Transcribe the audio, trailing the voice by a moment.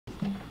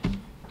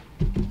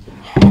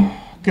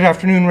Good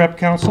afternoon, Rep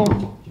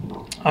Council.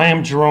 I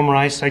am Jerome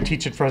Rice. I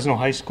teach at Fresno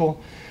High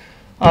School,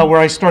 where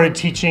I started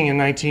teaching in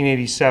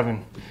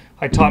 1987.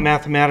 I taught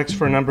mathematics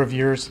for a number of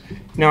years.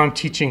 Now I'm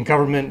teaching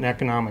government and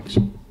economics.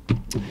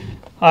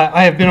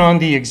 I have been on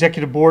the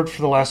executive board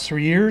for the last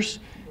 3 years,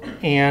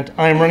 and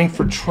I am running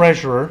for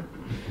treasurer,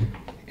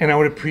 and I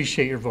would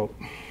appreciate your vote.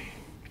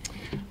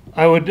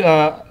 I would,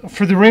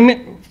 for the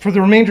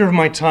remainder of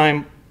my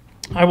time,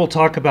 I will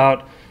talk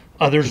about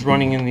others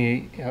running in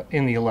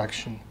the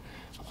election.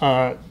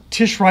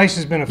 Tish Rice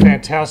has been a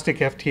fantastic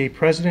FTA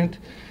president.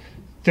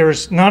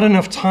 There's not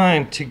enough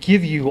time to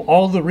give you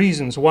all the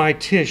reasons why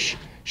Tish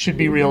should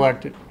be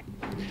reelected,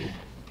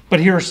 but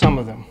here are some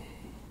of them.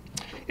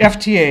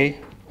 FTA,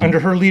 under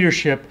her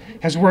leadership,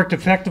 has worked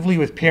effectively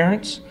with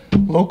parents,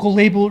 local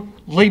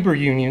labor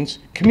unions,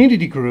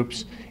 community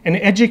groups, and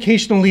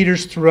educational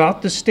leaders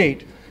throughout the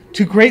state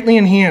to greatly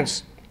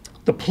enhance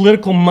the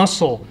political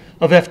muscle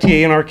of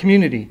FTA in our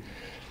community.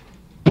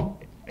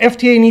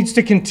 FTA needs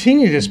to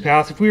continue this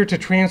path if we are to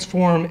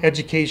transform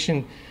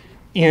education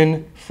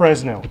in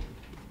Fresno.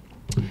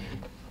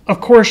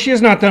 Of course, she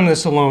has not done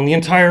this alone. The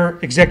entire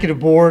executive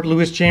board,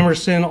 Louis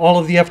Jamerson, all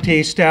of the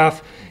FTA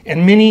staff,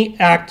 and many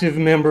active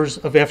members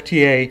of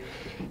FTA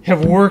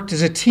have worked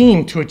as a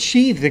team to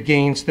achieve the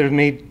gains that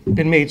have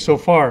been made so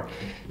far.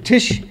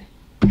 Tish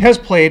has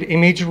played a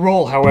major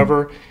role,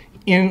 however,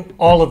 in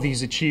all of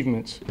these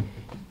achievements.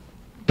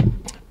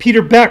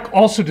 Peter Beck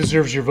also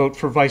deserves your vote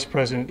for vice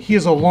president. He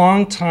is a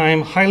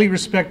long-time, highly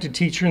respected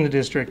teacher in the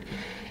district.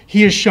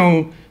 He has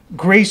shown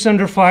grace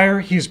under fire.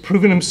 He has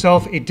proven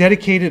himself a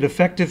dedicated,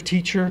 effective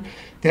teacher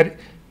that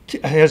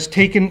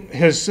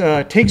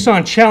takes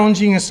on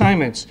challenging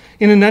assignments.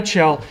 In a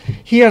nutshell,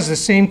 he has the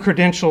same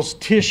credentials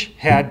Tish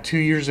had 2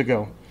 years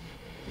ago.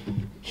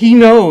 He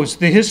knows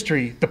the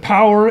history, the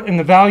power, and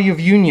the value of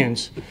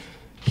unions.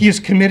 He is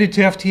committed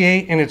to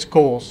FTA and its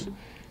goals.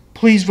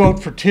 Please vote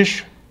for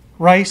Tish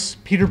Rice,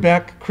 Peter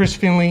Beck, Chris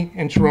Finley,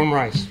 and Jerome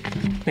Rice.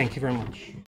 Thank you very much.